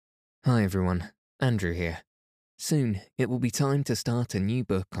Hi everyone, Andrew here. Soon, it will be time to start a new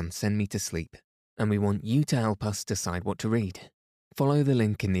book on Send Me to Sleep, and we want you to help us decide what to read. Follow the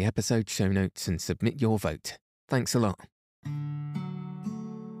link in the episode show notes and submit your vote. Thanks a lot.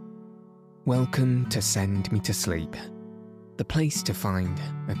 Welcome to Send Me to Sleep, the place to find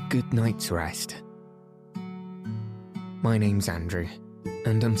a good night's rest. My name's Andrew,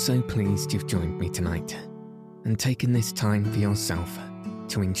 and I'm so pleased you've joined me tonight and taken this time for yourself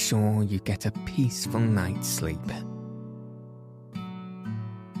to ensure you get a peaceful night's sleep.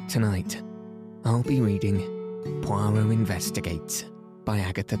 Tonight, I'll be reading Poirot Investigates by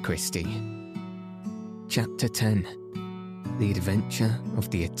Agatha Christie. Chapter 10, The Adventure of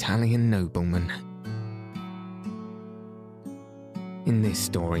the Italian Nobleman. In this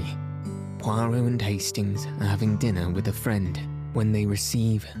story, Poirot and Hastings are having dinner with a friend when they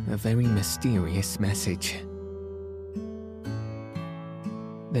receive a very mysterious message.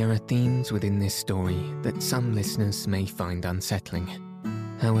 There are themes within this story that some listeners may find unsettling.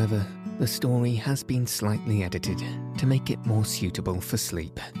 However, the story has been slightly edited to make it more suitable for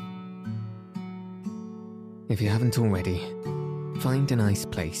sleep. If you haven't already, find a nice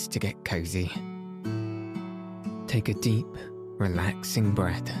place to get cozy. Take a deep, relaxing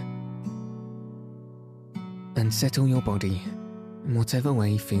breath and settle your body in whatever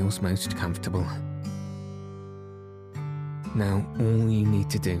way feels most comfortable. Now all you need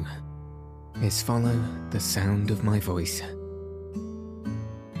to do is follow the sound of my voice.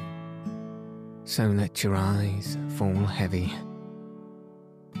 So let your eyes fall heavy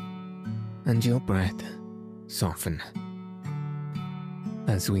and your breath soften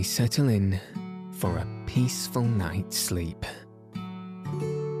as we settle in for a peaceful night's sleep.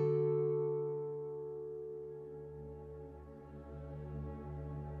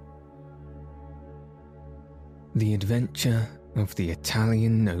 The Adventure of the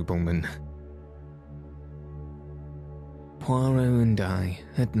Italian Nobleman. Poirot and I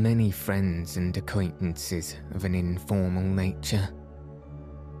had many friends and acquaintances of an informal nature.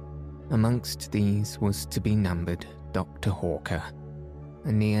 Amongst these was to be numbered Dr. Hawker,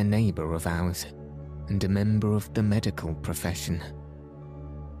 a near neighbour of ours and a member of the medical profession.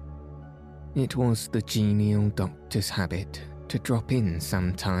 It was the genial doctor's habit to drop in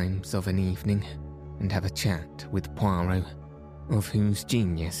sometimes of an evening and have a chat with Poirot, of whose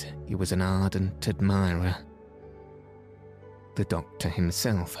genius he was an ardent admirer. The doctor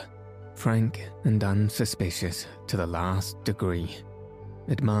himself, frank and unsuspicious to the last degree,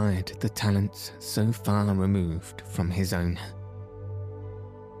 admired the talents so far removed from his own.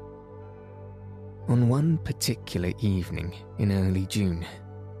 On one particular evening in early June,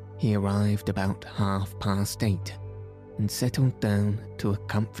 he arrived about 8:30 and settled down to a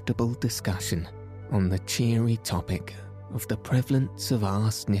comfortable discussion on the cheery topic of the prevalence of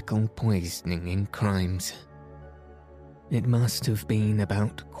arsenical poisoning in crimes. It must have been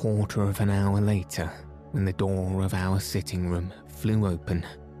about 1/4 later when the door of our sitting room flew open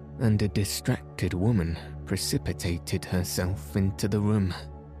and a distracted woman precipitated herself into the room.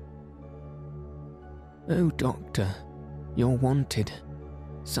 "Oh, doctor, you're wanted.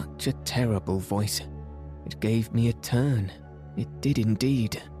 Such a terrible voice. It gave me a turn. It did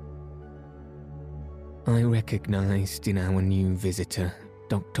indeed." I recognised in our new visitor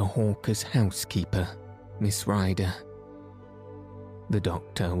Dr. Hawker's housekeeper, Miss Ryder. The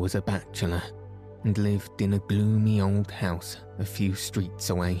doctor was a bachelor and lived in a gloomy old house a few streets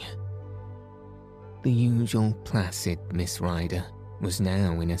away. The usual placid Miss Ryder was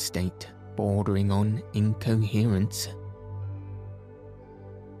now in a state bordering on incoherence.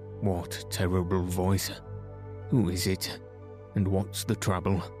 "What terrible voice? Who is it? And what's the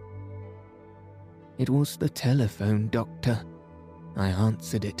trouble?" "It was the telephone, doctor." I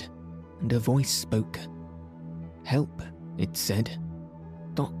answered it, and a voice spoke. "Help," it said.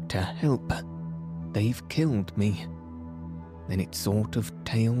 "Doctor, help. They've killed me." Then it sort of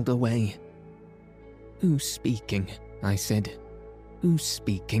tailed away. "Who's speaking?" I said. "Who's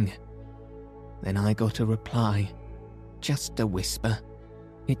speaking?" Then I got a reply, just a whisper.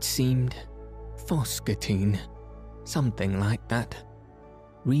 It seemed Foscatine, something like that.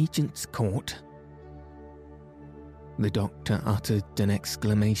 "Regent's Court." The doctor uttered an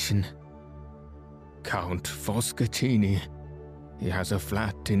exclamation. "Count Foscatini. He has a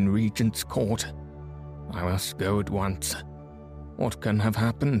flat in Regent's Court. I must go at once. What can have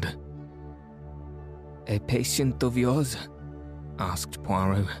happened?" "A patient of yours?" asked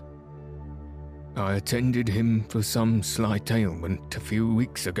Poirot. "I attended him for some slight ailment a few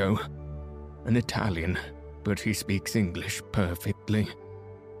weeks ago. An Italian, but he speaks English perfectly.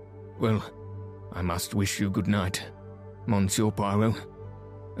 Well, I must wish you good night, Monsieur Poirot.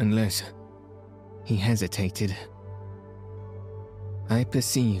 unless... He hesitated. "I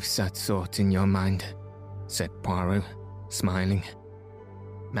perceive such thought in your mind," said Poirot, smiling.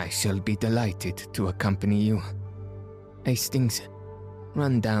 "I shall be delighted to accompany you. Hastings,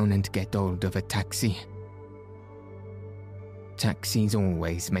 run down and get hold of a taxi." Taxis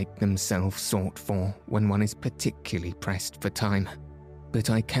always make themselves sought for when one is particularly pressed for time, but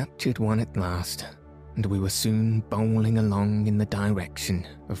I captured one at last, and we were soon bowling along in the direction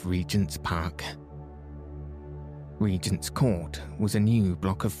of Regent's Park. Regent's Court was a new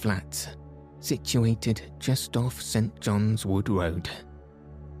block of flats, situated just off St. John's Wood Road.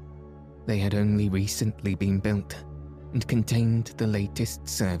 They had only recently been built and contained the latest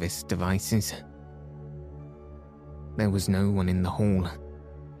service devices. There was no one in the hall.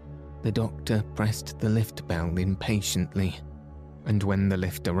 The doctor pressed the lift bell impatiently, and when the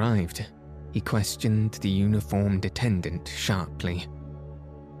lift arrived, he questioned the uniformed attendant sharply.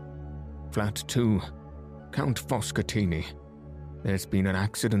 "Flat 2, Count Foscatini. There's been an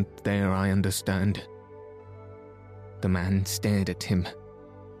accident there, I understand." The man stared at him.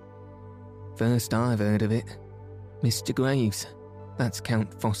 "First I've heard of it. Mr. Graves, that's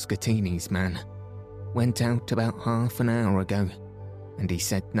Count Foscatini's man, went out about half an hour ago, and he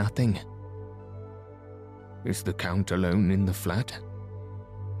said nothing." "Is the Count alone in the flat?"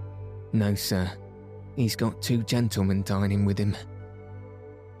 "No, sir. He's got 2 gentlemen dining with him."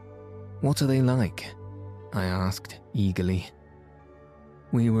 "What are they like?" I asked eagerly.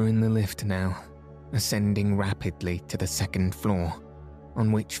 We were in the lift now, ascending rapidly to the 2nd floor,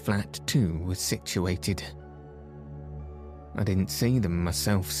 on which flat 2 was situated. "I didn't see them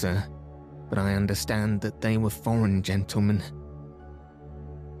myself, sir, but I understand that they were foreign gentlemen."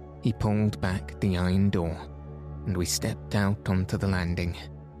 He pulled back the iron door, and we stepped out onto the landing.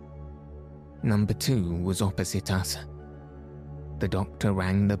 Number 2 was opposite us. The doctor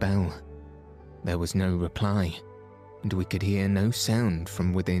rang the bell. There was no reply, and we could hear no sound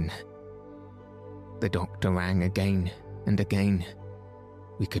from within. The doctor rang again and again.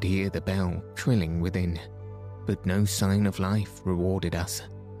 We could hear the bell trilling within, but no sign of life rewarded us.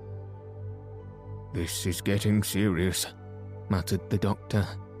 "This is getting serious," muttered the doctor.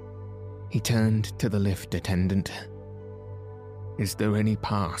 He turned to the lift attendant. "Is there any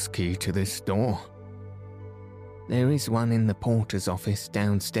pass key to this door?" "There is one in the porter's office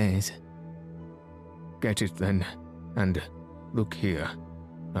downstairs." "Get it then, and look here,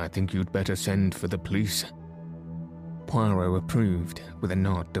 I think you'd better send for the police." Poirot approved with a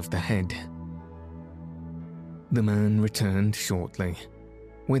nod of the head. The man returned shortly.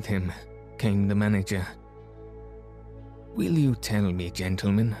 With him came the manager. "Will you tell me,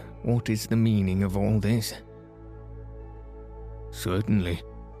 gentlemen, what is the meaning of all this?" "Certainly.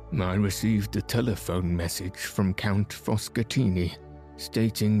 I received a telephone message from Count Foscatini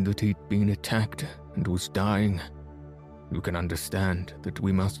stating that he'd been attacked and was dying. You can understand that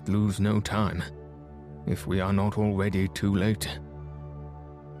we must lose no time, if we are not already too late."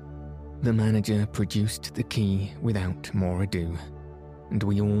 The manager produced the key without more ado, and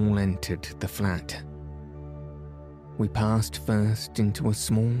we all entered the flat. We passed first into a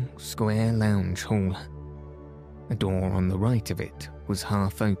small, square lounge hall. A door on the right of it was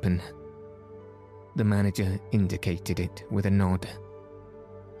half open. The manager indicated it with a nod.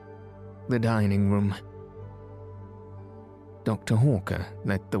 "The dining room." Dr. Hawker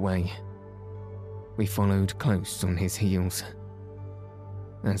led the way. We followed close on his heels.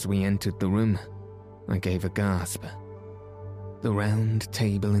 As we entered the room, I gave a gasp. The round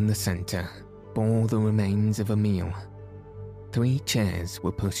table in the centre bore the remains of a meal. 3 chairs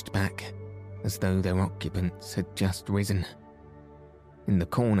were pushed back, as though their occupants had just risen. In the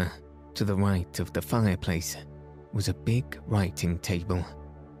corner, to the right of the fireplace, was a big writing table,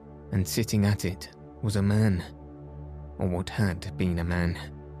 and sitting at it was a man, or what had been a man.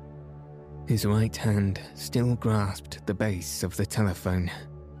 His right hand still grasped the base of the telephone,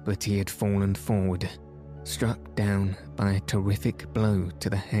 but he had fallen forward, struck down by a terrific blow to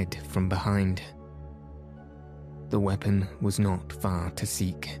the head from behind. The weapon was not far to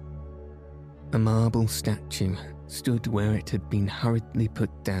seek. A marble statue stood where it had been hurriedly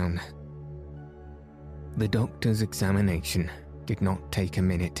put down. The doctor's examination did not take a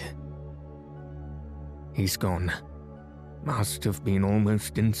minute. "He's gone. Must have been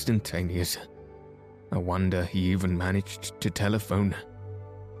almost instantaneous. I wonder he even managed to telephone.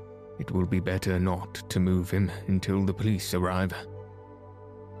 It will be better not to move him until the police arrive."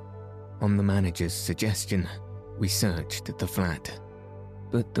 On the manager's suggestion, we searched the flat,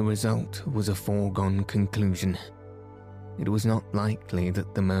 but the result was a foregone conclusion. It was not likely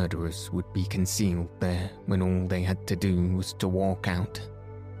that the murderers would be concealed there when all they had to do was to walk out.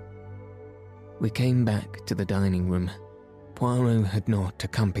 We came back to the dining room. Poirot had not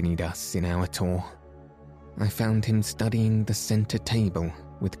accompanied us in our tour. I found him studying the centre table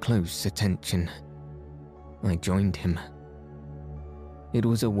with close attention. I joined him. It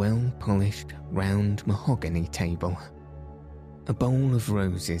was a well-polished, round mahogany table. A bowl of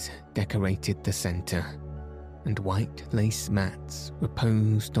roses decorated the centre, and white lace mats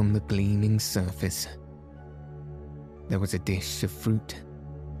reposed on the gleaming surface. There was a dish of fruit,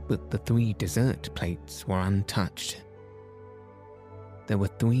 but the 3 dessert plates were untouched. There were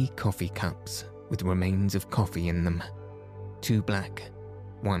 3 coffee cups with remains of coffee in them, 2 black,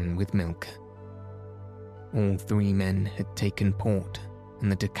 1 with milk. All 3 men had taken port, and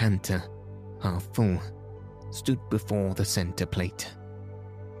the decanter, half full, stood before the centre plate.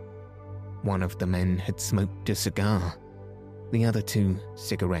 One of the men had smoked a cigar, the other 2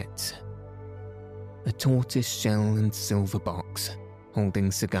 cigarettes. A tortoise-shell and silver box,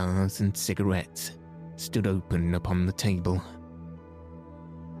 holding cigars and cigarettes, stood open upon the table.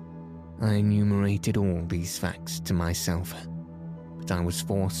 I enumerated all these facts to myself, but I was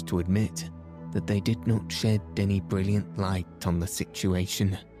forced to admit that they did not shed any brilliant light on the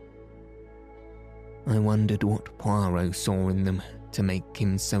situation. I wondered what Poirot saw in them to make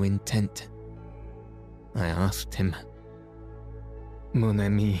him so intent. I asked him. "Mon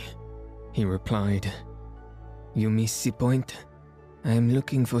ami," he replied, "you miss the point. I am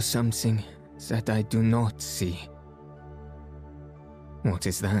looking for something that I do not see." "What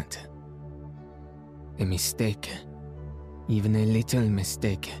is that?" "A mistake, even a little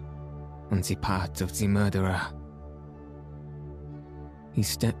mistake, on the part of the murderer." He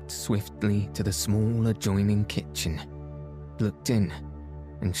stepped swiftly to the small adjoining kitchen, looked in,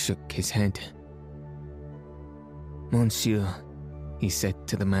 and shook his head. "Monsieur," he said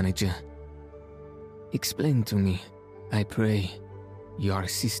to the manager, "explain to me, I pray, your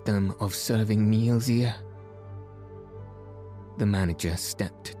system of serving meals here." The manager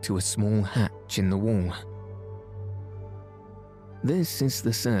stepped to a small hatch in the wall. "This is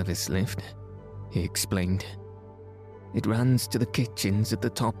the service lift," he explained. "It runs to the kitchens at the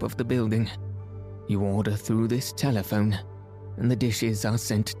top of the building. You order through this telephone, and the dishes are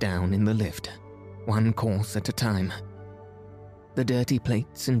sent down in the lift, 1 course at a time. The dirty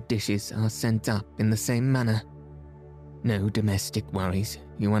plates and dishes are sent up in the same manner. No domestic worries,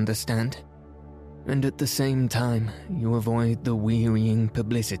 you understand? And at the same time, you avoid the wearying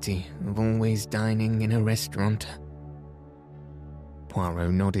publicity of always dining in a restaurant."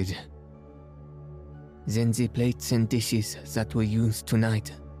 Poirot nodded. "Then the plates and dishes that were used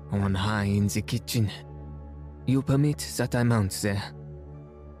tonight are on high in the kitchen. You permit that I mount there?"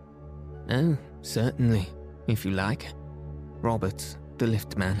 "Oh, certainly, if you like. Robert, the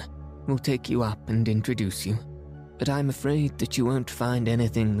liftman, will take you up and introduce you, but I'm afraid that you won't find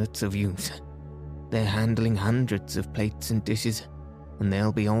anything that's of use. They're handling hundreds of plates and dishes, and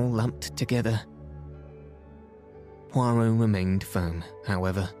they'll be all lumped together." Poirot remained firm,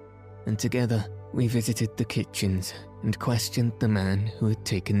 however, and together we visited the kitchens and questioned the man who had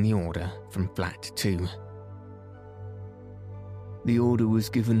taken the order from flat 2. "The order was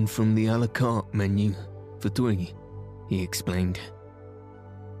given from the a la carte menu for 3, he explained.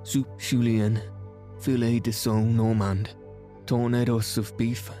 "Soup julienne, filet de sole normande, tornadoes of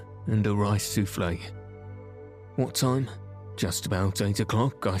beef, and a rice soufflé." "What time? Just about 8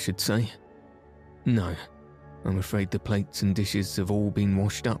 o'clock, I should say." "No, I'm afraid the plates and dishes have all been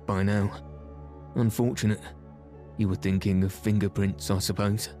washed up by now. Unfortunate. You were thinking of fingerprints, I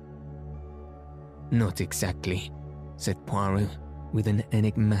suppose?" "Not exactly," said Poirot, with an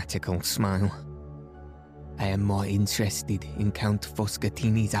enigmatical smile. "I am more interested in Count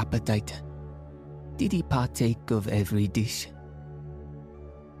Foscatini's appetite. Did he partake of every dish?"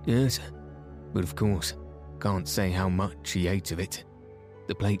 "Yes, but of course, can't say how much he ate of it.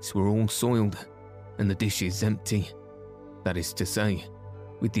 The plates were all soiled, and the dishes empty. That is to say,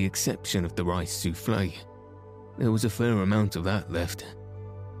 with the exception of the rice soufflé. There was a fair amount of that left."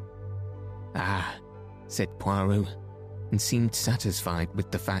 "Ah," said Poirot, and seemed satisfied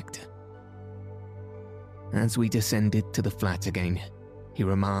with the fact. As we descended to the flat again, he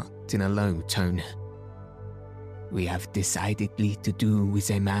remarked in a low tone, "We have decidedly to do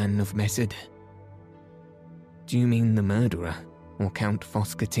with a man of method." "Do you mean the murderer, or Count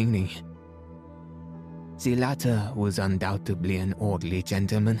Foscatini?" "The latter was undoubtedly an orderly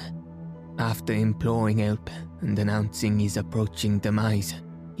gentleman. After imploring help and announcing his approaching demise,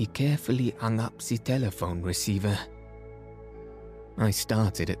 he carefully hung up the telephone receiver." I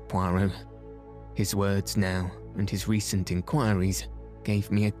started at Poirot. His words now and his recent inquiries gave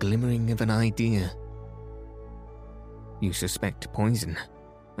me a glimmering of an idea. "You suspect poison?"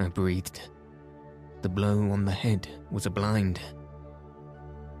 I breathed. the blow on the head was a blind.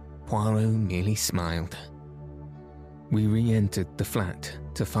 Poirot merely smiled. We re-entered the flat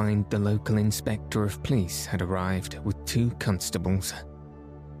to find the local inspector of police had arrived with 2 constables.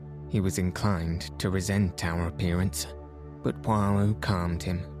 He was inclined to resent our appearance, but Poirot calmed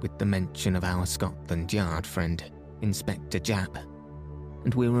him with the mention of our Scotland Yard friend, Inspector Japp,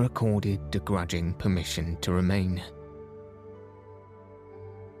 and we were accorded a grudging permission to remain.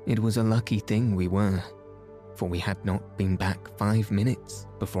 It was a lucky thing we were, for we had not been back 5 minutes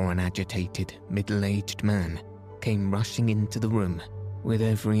before an agitated, middle-aged man came rushing into the room with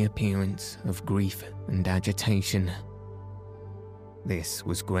every appearance of grief and agitation. This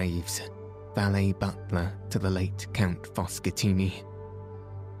was Graves, valet butler to the late Count Foscatini.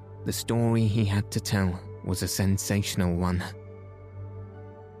 The story he had to tell was a sensational one.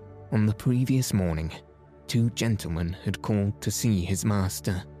 On the previous morning, 2 gentlemen had called to see his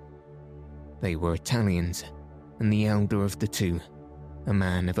master. They were Italians, and the elder of the 2, a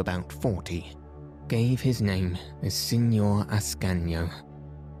man of about 40, gave his name as Signor Ascanio.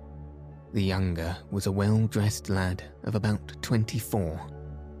 The younger was a well-dressed lad of about 24.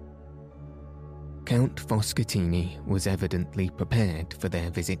 Count Foscatini was evidently prepared for their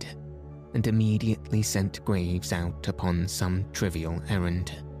visit, and immediately sent Graves out upon some trivial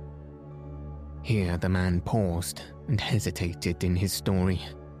errand. Here the man paused and hesitated in his story.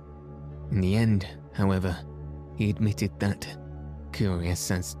 In the end, however, he admitted that,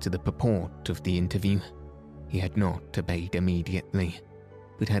 curious as to the purport of the interview, he had not obeyed immediately,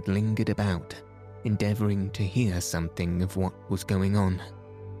 but had lingered about, endeavouring to hear something of what was going on.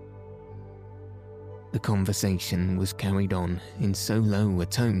 The conversation was carried on in so low a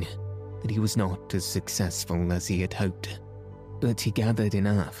tone that he was not as successful as he had hoped, but he gathered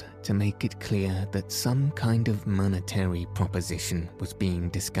enough to make it clear that some kind of monetary proposition was being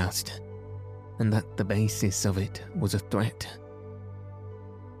discussed, and that the basis of it was a threat.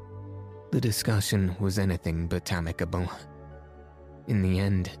 The discussion was anything but amicable. In the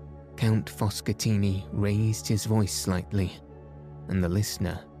end, Count Foscatini raised his voice slightly, and the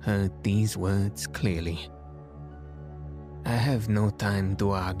listener heard these words clearly. "I have no time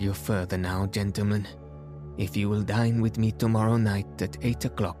to argue further now, gentlemen. If you will dine with me tomorrow night at 8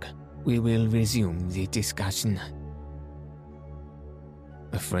 o'clock, we will resume the discussion."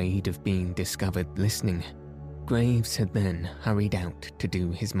 Afraid of being discovered listening, Graves had then hurried out to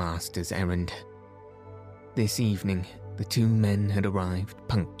do his master's errand. This evening, the 2 men had arrived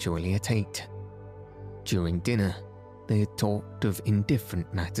punctually at 8. During dinner, they had talked of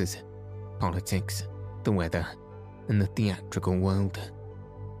indifferent matters, politics, the weather, and the theatrical world.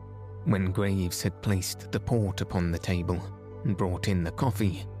 When Graves had placed the port upon the table and brought in the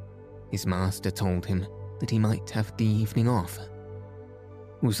coffee, his master told him that he might have the evening off.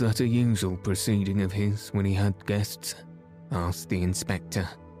 "Was that a usual proceeding of his when he had guests?" asked the inspector.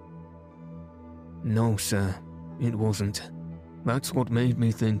 "No, sir, it wasn't. That's what made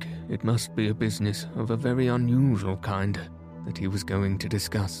me think it must be a business of a very unusual kind that he was going to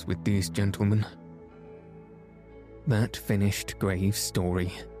discuss with these gentlemen." That finished Graves'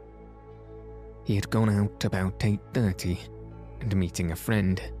 story. He had gone out about 8:30, and meeting a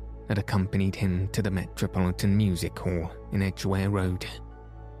friend, had accompanied him to the Metropolitan Music Hall in Edgware Road.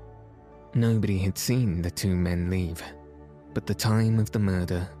 Nobody had seen the 2 men leave, but the time of the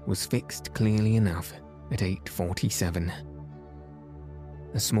murder was fixed clearly enough at 8:47.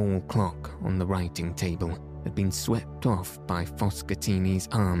 A small clock on the writing table had been swept off by Foscatini's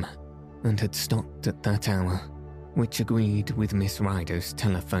arm and had stopped at that hour, which agreed with Miss Ryder's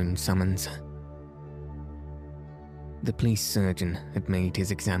telephone summons. The police surgeon had made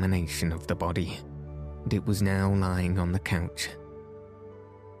his examination of the body, and it was now lying on the couch.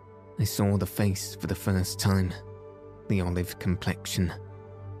 I saw the face for the first time, the olive complexion,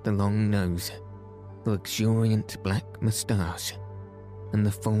 the long nose, the luxuriant black moustache, and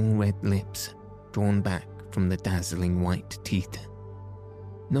the full red lips drawn back from the dazzling white teeth.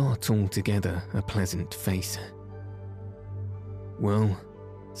 Not altogether a pleasant face. "Well,"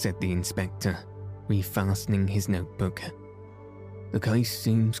 said the inspector, refastening his notebook, "the case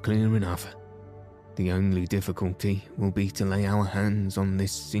seems clear enough. The only difficulty will be to lay our hands on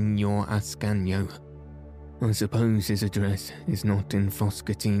this Signor Ascanio. I suppose his address is not in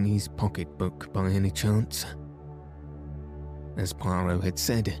Foscatini's pocketbook by any chance?" As Poirot had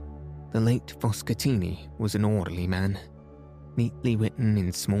said, the late Foscatini was an orderly man. Neatly written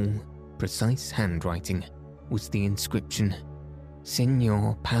in small, precise handwriting was the inscription,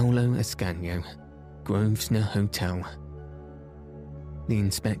 "Signor Paolo Ascanio, Grosvenor Hotel." The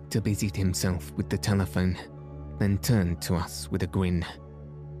inspector busied himself with the telephone, then turned to us with a grin.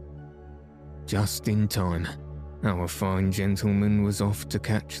 just in time. Our fine gentleman was off to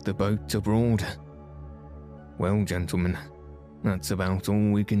catch the boat abroad. Well, gentlemen, that's about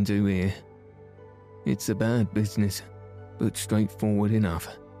all we can do here. It's a bad business, but straightforward enough.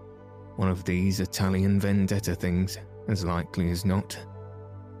 One of these Italian vendetta things, as likely as not.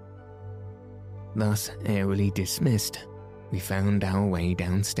 Thus airily dismissed, we found our way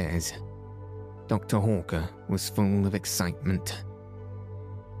downstairs. Dr. Hawker was full of excitement.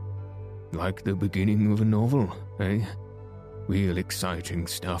 Like the beginning of a novel, eh? Real exciting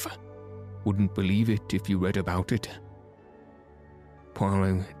stuff. Wouldn't believe it if you read about it.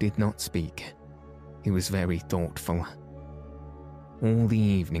 Poirot did not speak. He was very thoughtful. All the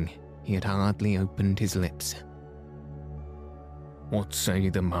evening, he had hardly opened his lips. What say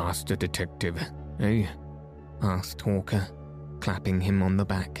the master detective, eh? Asked Hawker, clapping him on the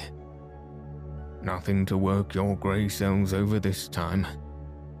back. Nothing to work your grey cells over this time.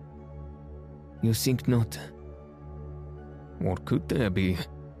 You think not? What could there be?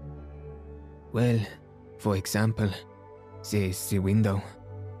 Well, for example, there's the window.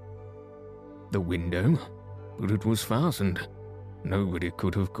 The window? But it was fastened. Nobody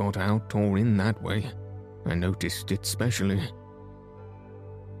could have got out or in that way. I noticed it specially.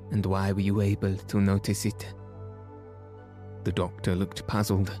 And why were you able to notice it? The doctor looked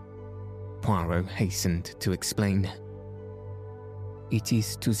puzzled. Poirot hastened to explain. It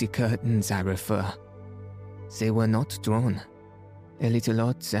is to the curtains I refer. They were not drawn. A little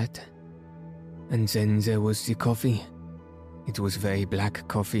odd, that. And then there was the coffee. It was very black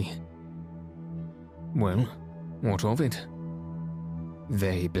coffee. Well, what of it?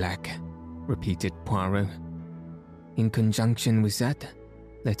 Very black, repeated Poirot. In conjunction with that,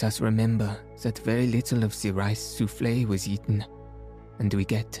 let us remember that very little of the rice soufflé was eaten, and we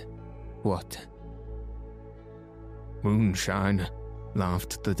get what? Moonshine,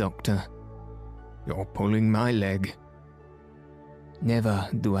 laughed the doctor. You're pulling my leg. Never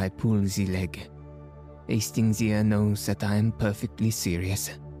do I pull the leg. Hastings here knows that I am perfectly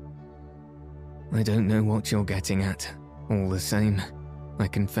serious. I don't know what you're getting at, all the same, I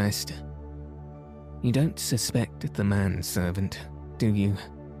confessed. You don't suspect the manservant, do you?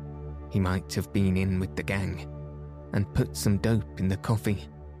 He might have been in with the gang and put some dope in the coffee.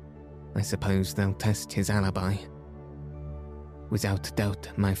 I suppose they'll test his alibi. Without doubt,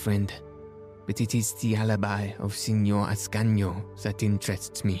 my friend, but it is the alibi of Signor Ascanio that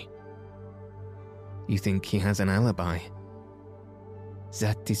interests me. You think he has an alibi?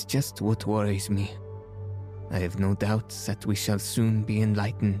 That is just what worries me. I have no doubt that we shall soon be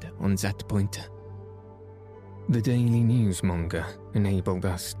enlightened on that point. The Daily Newsmonger enabled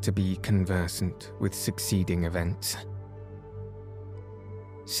us to be conversant with succeeding events.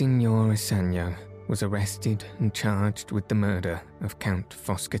 Signor Ascanio was arrested and charged with the murder of Count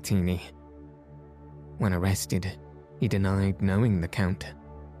Foscatini. When arrested, he denied knowing the Count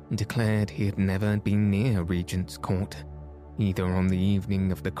and declared he had never been near Regent's Court, either on the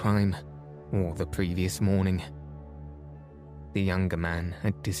evening of the crime or the previous morning. The younger man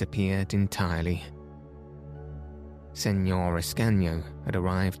had disappeared entirely. Signor Ascanio had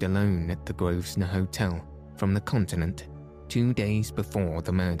arrived alone at the Grosvenor Hotel from the continent 2 days before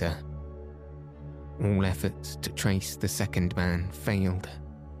the murder. All efforts to trace the second man failed.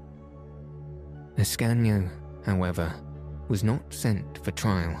 Ascanio, however, was not sent for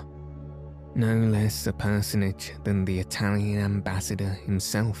trial. No less a personage than the Italian ambassador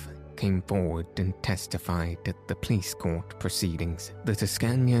himself came forward and testified at the police court proceedings that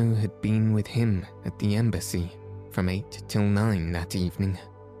Ascanio had been with him at the embassy from 8 till 9 that evening.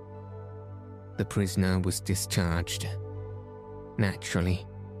 The prisoner was discharged. Naturally,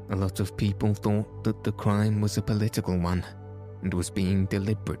 a lot of people thought that the crime was a political one and was being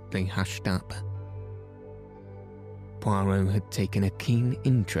deliberately hushed up. Poirot had taken a keen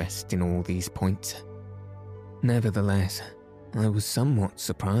interest in all these points. Nevertheless, I was somewhat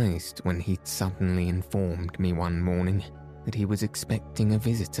surprised when he'd suddenly informed me one morning that he was expecting a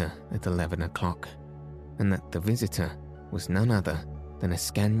visitor at 11 o'clock, and that the visitor was none other than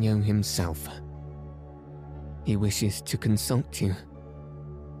Ascanio himself. He wishes to consult you.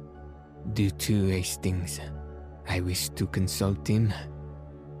 Do too, Hastings. I wish to consult him.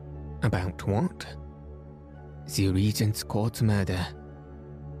 About what? The Regent's Court murder.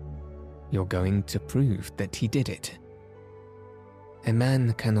 You're going to prove that he did it. A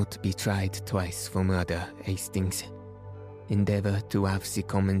man cannot be tried twice for murder, Hastings. Endeavour to have the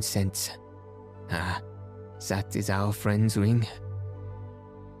common sense. Ah, that is our friend's ring.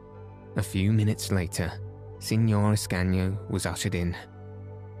 A few minutes later, Signor Ascanio was ushered in.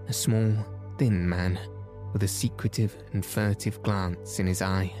 A small, thin man with a secretive and furtive glance in his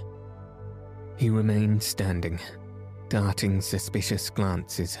eye. He remained standing, darting suspicious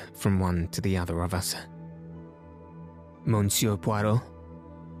glances from one to the other of us. Monsieur Poirot?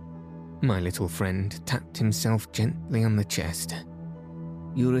 My little friend tapped himself gently on the chest.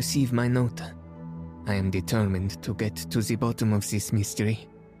 You receive my note. I am determined to get to the bottom of this mystery.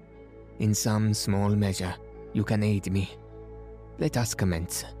 In some small measure, you can aid me. Let us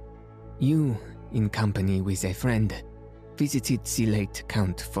commence. You, in company with a friend, visited the late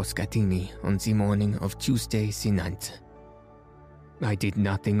Count Foscatini on the morning of Tuesday the 9th. I did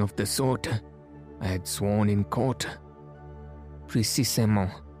nothing of the sort. I had sworn in court. Précisément.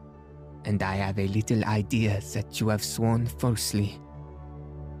 And I have a little idea that you have sworn falsely.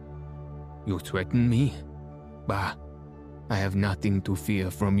 You threaten me? Bah, I have nothing to fear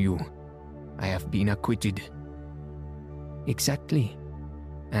from you. I have been acquitted. Exactly.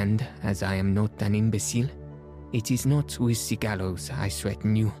 And as I am not an imbecile, it is not with the gallows I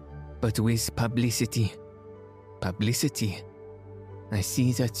threaten you, but with publicity. Publicity? I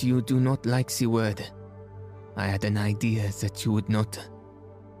see that you do not like the word. I had an idea that you would not.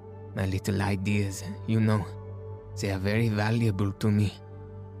 My little ideas, you know, they are very valuable to me.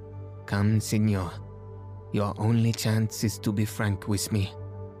 Come, Signor. Your only chance is to be frank with me.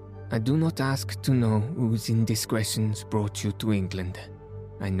 I do not ask to know whose indiscretions brought you to England.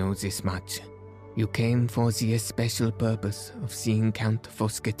 I know this much. You came for the especial purpose of seeing Count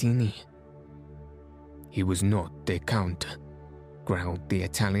Foscatini. He was not a count, growled the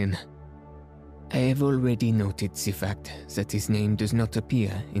Italian. I have already noted the fact that his name does not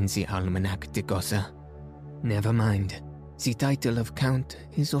appear in the Almanac de Gossa. Never mind. The title of Count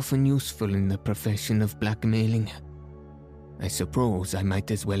is often useful in the profession of blackmailing. I suppose I might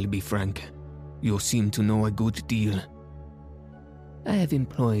as well be frank. You seem to know a good deal. I have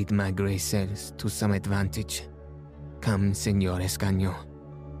employed my grey cells to some advantage. Come, Signor Escanio.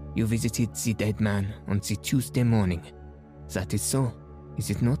 You visited the dead man on the Tuesday morning. That is so, is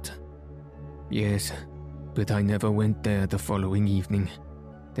it not? Yes, but I never went there the following evening.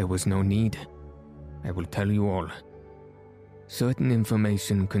 There was no need. I will tell you all. Certain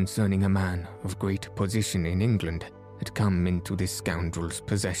information concerning a man of great position in England had come into this scoundrel's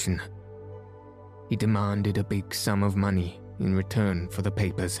possession. He demanded a big sum of money in return for the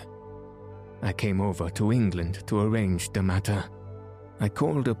papers. I came over to England to arrange the matter. I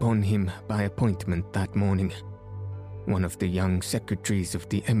called upon him by appointment that morning. One of the young secretaries of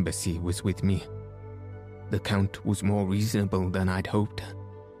the embassy was with me. The Count was more reasonable than I'd hoped,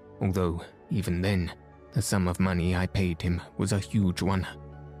 although, even then, the sum of money I paid him was a huge one.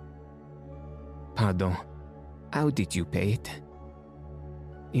 Pardon, how did you pay it?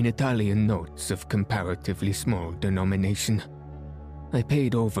 In Italian notes of comparatively small denomination. I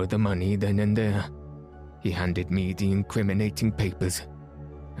paid over the money then and there. He handed me the incriminating papers.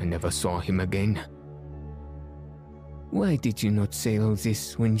 I never saw him again. Why did you not say all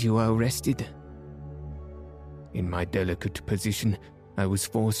this when you were arrested? In my delicate position, I was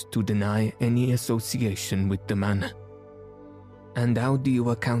forced to deny any association with the man. And how do you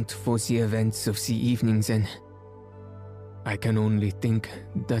account for the events of the evening then? I can only think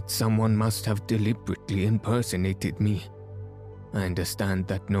that someone must have deliberately impersonated me. I understand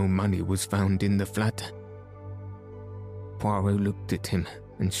that no money was found in the flat. Poirot looked at him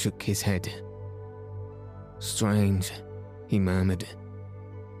and shook his head. Strange, he murmured.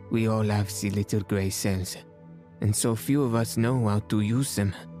 We all have the little grey cells, and so few of us know how to use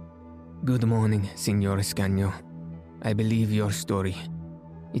them. Good morning, Signor Escanio. I believe your story.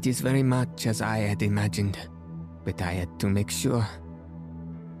 It is very much as I had imagined, but I had to make sure.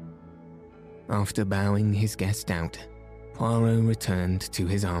 After bowing his guest out, Poirot returned to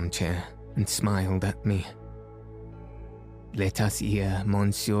his armchair and smiled at me. Let us hear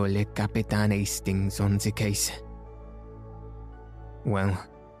Monsieur le Capitaine Hastings on the case. Well,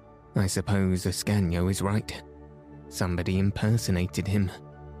 I suppose Ascanio is right. Somebody impersonated him.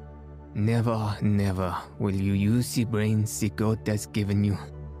 Never, never will you use the brains the God has given you.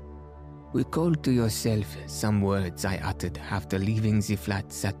 Recall to yourself some words I uttered after leaving the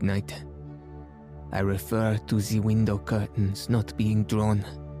flats that night. I refer to the window curtains not being drawn.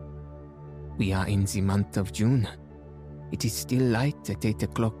 We are in the month of June. It is still light at 8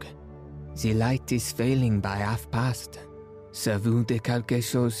 o'clock. The light is failing by past. Savez-vous de quelque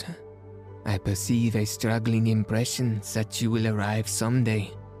chose? I perceive a struggling impression that you will arrive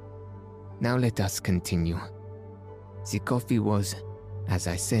someday. Now let us continue. The coffee was, as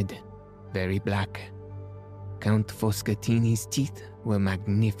I said, very black. Count Foscatini's teeth were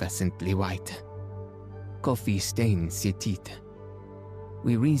magnificently white. Coffee stains the teeth.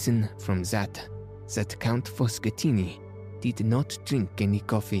 We reason from that Count Foscatini did not drink any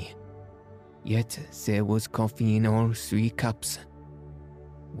coffee. Yet there was coffee in all 3 cups.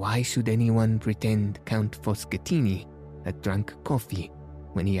 Why should anyone pretend Count Foschettini had drunk coffee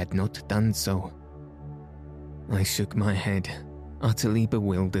when he had not done so? I shook my head, utterly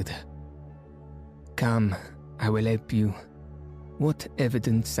bewildered. Come, I will help you. What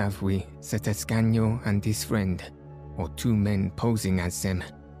evidence have we that Ascanio and his friend, or 2 men posing as them,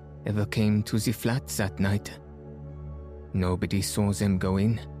 ever came to the flats that night? Nobody saw them go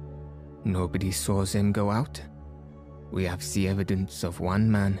in. Nobody saw them go out. We have the evidence of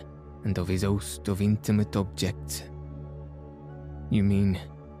 1 man and of his host of intimate objects. You mean?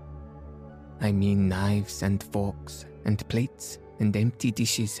 I mean knives and forks and plates and empty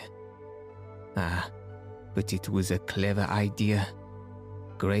dishes. Ah, but it was a clever idea.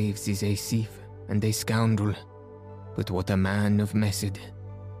 Graves is a thief and a scoundrel, but what a man of method.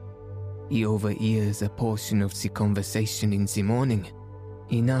 He overhears a portion of the conversation in the morning,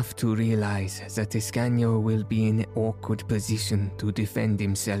 enough to realize that Ascanio will be in an awkward position to defend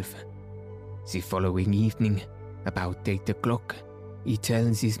himself. The following evening, about 8 o'clock, he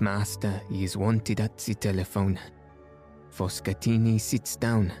tells his master he is wanted at the telephone. Foschettini sits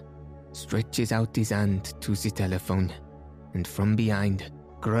down, stretches out his hand to the telephone, and from behind,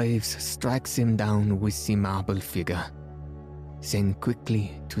 Graves strikes him down with the marble figure. Then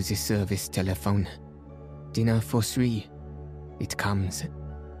quickly to the service telephone. Dinner for 3. It comes.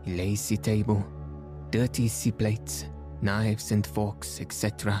 He lays the table, dirties the plates, knives and forks,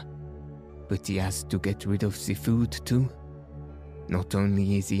 etc. But he has to get rid of the food too. Not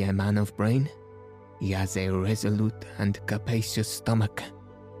only is he a man of brain, he has a resolute and capacious stomach.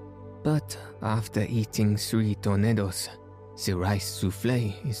 But after eating 3 tornadoes, the rice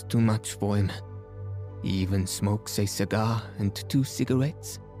soufflé is too much for him. He even smokes a cigar and 2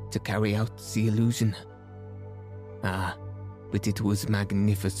 cigarettes to carry out the illusion. Ah, but it was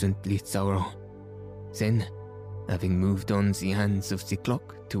magnificently thorough. Then, having moved on the hands of the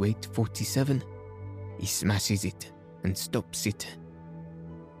clock to 8:47, he smashes it and stops it.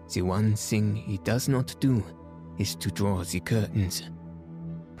 The one thing he does not do is to draw the curtains.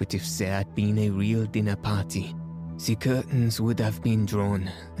 But if there had been a real dinner party, the curtains would have been drawn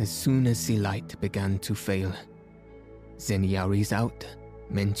as soon as the light began to fail. Then he hurries out,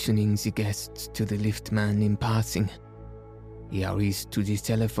 mentioning the guests to the liftman in passing. He hurries to the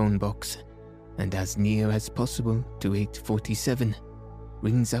telephone box, and as near as possible to 8:47,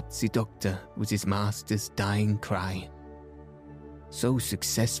 rings up the doctor with his master's dying cry. So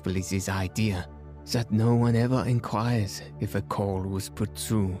successful is his idea that no one ever inquires if a call was put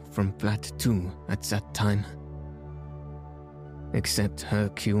through from flat 2 at that time. Except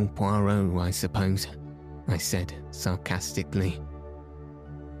Hercule Poirot, I suppose, I said sarcastically.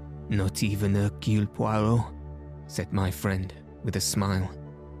 Not even Hercule Poirot, said my friend with a smile.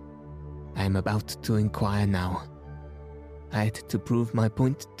 I am about to inquire now. I had to prove my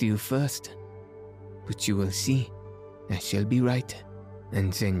point to you first, but you will see, I shall be right,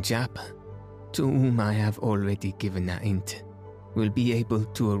 and then Jap, to whom I have already given a hint, will be able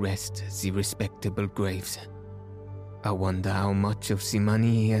to arrest the respectable Graves. I wonder how much of the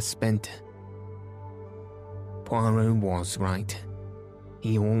money he has spent. Poirot was right.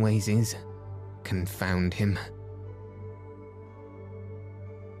 He always is. Confound him.